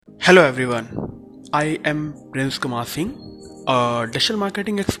Hello everyone, I am Prince Kumar Singh, a digital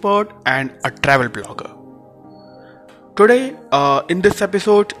marketing expert and a travel blogger. Today, in this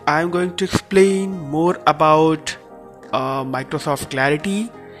episode, I am going to explain more about Microsoft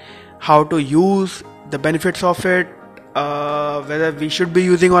Clarity, how to use the benefits of it, whether we should be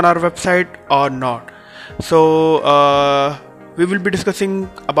using on our website or not. So, we will be discussing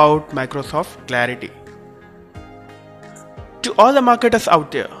about Microsoft Clarity. To all the marketers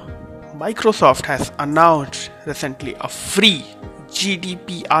out there, Microsoft has announced recently a free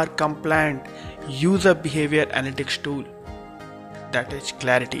GDPR compliant user behavior analytics tool, that is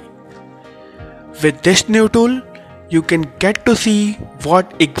Clarity. With this new tool, you can get to see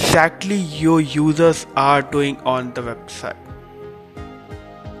what exactly your users are doing on the website,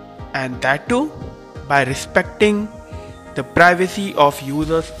 and that too by respecting the privacy of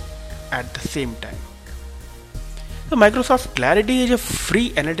users at the same time. So Microsoft Clarity is a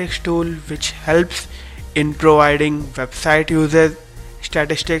free analytics tool which helps in providing website user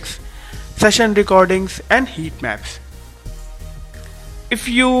statistics, session recordings and heat maps. If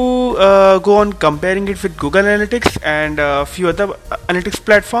you go on comparing it with Google Analytics and a few other analytics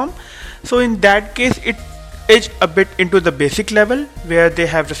platform, so in that case it is a bit into the basic level where they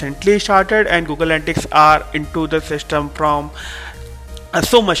have recently started, and Google Analytics are into the system from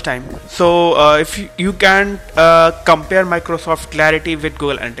so much time. So if you can compare Microsoft Clarity with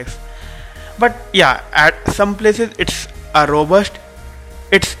Google Analytics, but yeah, at some places it's robust,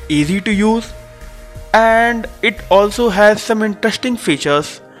 it's easy to use, and it also has some interesting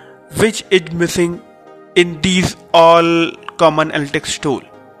features which is missing in these all common analytics tool.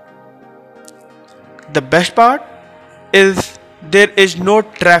 The best part is there is no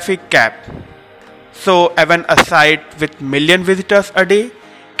traffic cap. So even a site with million visitors a day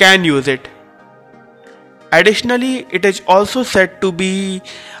can use it. Additionally, it is also said to be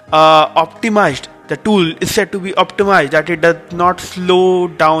optimized. The tool is said to be optimized that it does not slow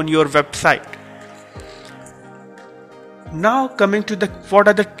down your website. Now coming to what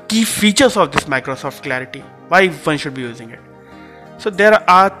are the key features of this Microsoft Clarity, why one should be using it. So there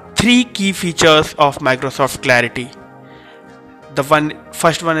are three key features of Microsoft Clarity. The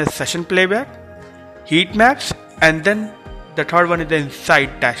first one is session playback, heat maps, and then the third one is the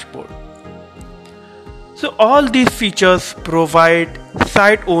insight dashboard. So all these features provide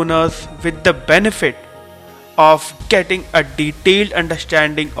site owners with the benefit of getting a detailed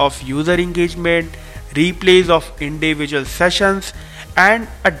understanding of user engagement, replays of individual sessions, and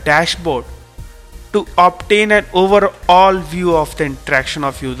a dashboard to obtain an overall view of the interaction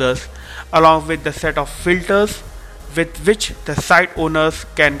of users, along with the set of filters with which the site owners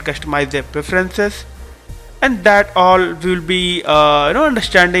can customize their preferences, and that all we will be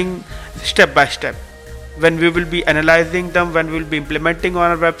understanding step by step when we will be analyzing them, when we will be implementing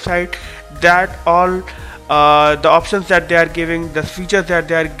on our website. That all the options that they are giving, the features that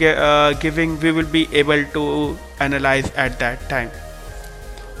they are giving, we will be able to analyze at that time.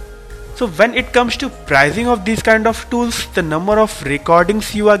 So when it comes to pricing of these kind of tools, the number of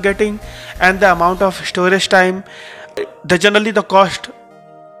recordings you are getting and the amount of storage time, generally the cost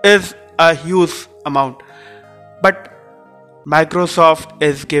is a huge amount, but Microsoft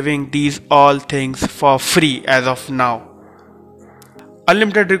is giving these all things for free as of now.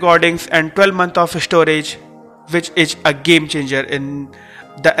 Unlimited recordings and 12 months of storage, which is a game changer in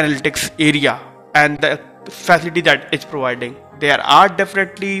the analytics area and the facility that it's providing. There are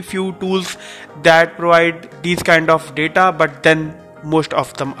definitely few tools that provide these kind of data, but then most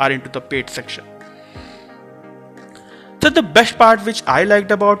of them are into the paid section. So the best part which I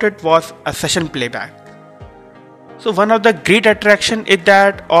liked about it was a session playback. So one of the great attraction is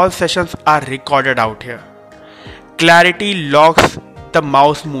that all sessions are recorded out here. Clarity logs the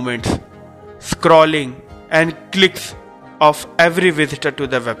mouse movements, scrolling and clicks of every visitor to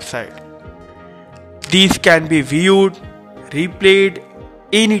the website. These can be viewed, replayed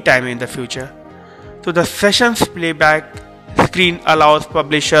anytime in the future. So the sessions playback screen allows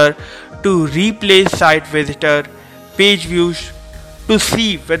publisher to replay site visitor page views to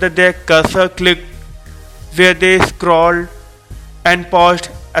see whether their cursor clicked, where they scrolled and paused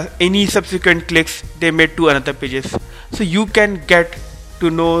any subsequent clicks they made to another pages. So you can get to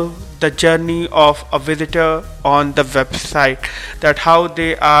know the journey of a visitor on the website, that how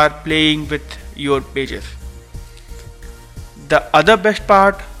they are playing with your pages. The other best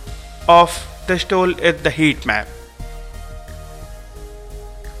part of this tool is the heat map.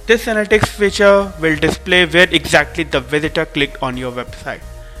 This analytics feature will display where exactly the visitor clicked on your website.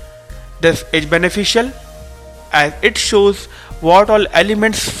 This is beneficial as it shows what all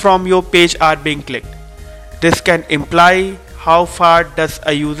elements from your page are being clicked. This can imply how far does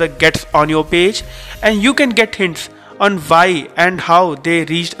a user gets on your page, and you can get hints on why and how they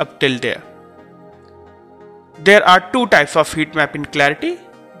reached up till there. There are two types of heat map in Clarity.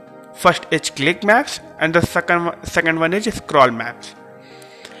 First is click maps and the second one is scroll maps.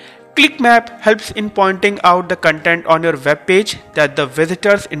 Click map helps in pointing out the content on your web page that the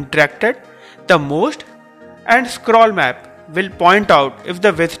visitors interacted the most, and scroll map will point out if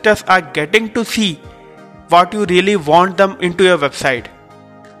the visitors are getting to see what you really want them into your website.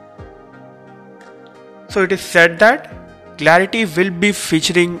 So it is said that Clarity will be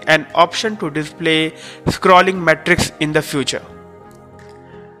featuring an option to display scrolling metrics in the future.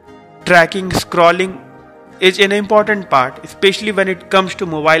 Tracking scrolling is an important part, especially when it comes to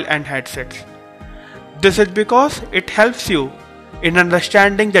mobile and headsets. This is because it helps you in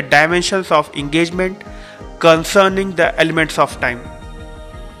understanding the dimensions of engagement concerning the elements of time.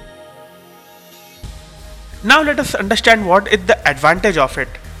 Now let us understand what is the advantage of it.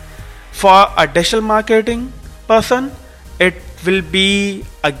 For a digital marketing person, it will be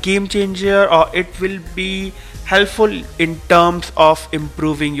a game changer, or it will be helpful in terms of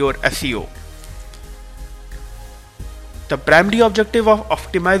improving your SEO. The primary objective of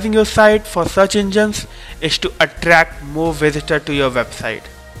optimizing your site for search engines is to attract more visitors to your website.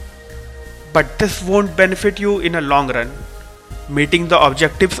 But this won't benefit you in a long run, meeting the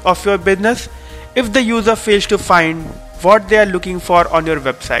objectives of your business if the user fails to find what they are looking for on your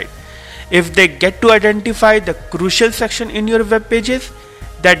website. If they get to identify the crucial section in your web pages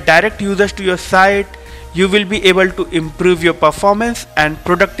that direct users to your site, you will be able to improve your performance and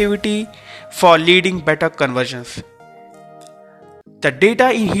productivity for leading better conversions. The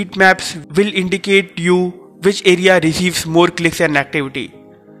data in heat maps will indicate you which area receives more clicks and activity.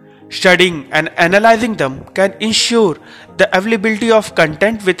 Studying and analyzing them can ensure the availability of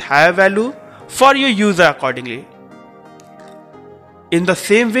content with higher value for your user accordingly. In the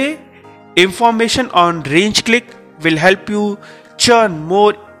same way, information on range click will help you churn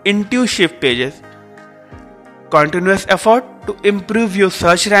more intuitive pages. Continuous effort to improve your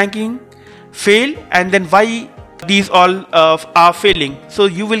search ranking fail, and then why these all are failing, so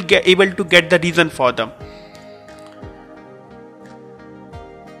you will get able to get the reason for them.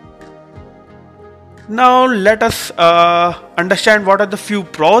 Now let us understand what are the few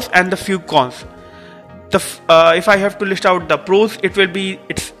pros and the few cons. If I have to list out the pros, it will be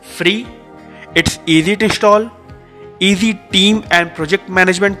it's free, it's easy to install, easy team and project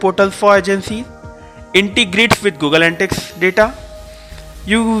management portal for agencies, integrates with Google Analytics data.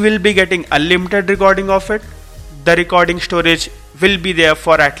 You will be getting unlimited recording of it. The recording storage will be there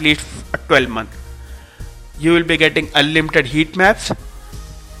for at least 12 months. You will be getting unlimited heat maps.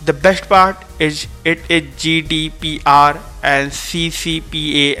 The best part is it is GDPR and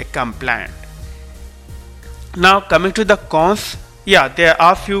CCPA compliant. Now coming to the cons, there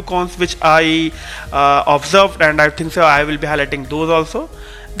are few cons which I observed, and I think so I will be highlighting those also.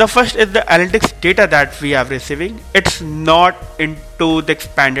 The first is the analytics data that we are receiving. It's not into the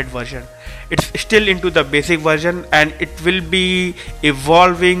expanded version. It's still into the basic version, and it will be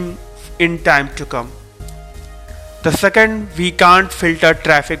evolving in time to come. The second, we can't filter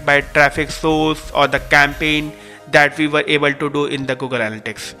traffic by traffic source or the campaign that we were able to do in the Google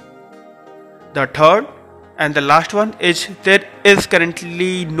Analytics. The third and the last one is there is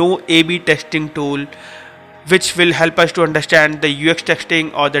currently no A/B testing tool which will help us to understand the UX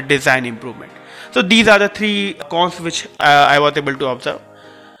testing or the design improvement. So these are the three cons which I was able to observe.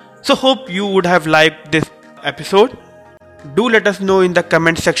 So hope you would have liked this episode. Do let us know in the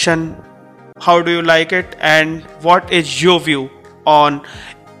comment section how do you like it and what is your view on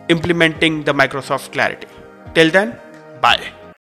implementing the Microsoft Clarity. Till then, bye.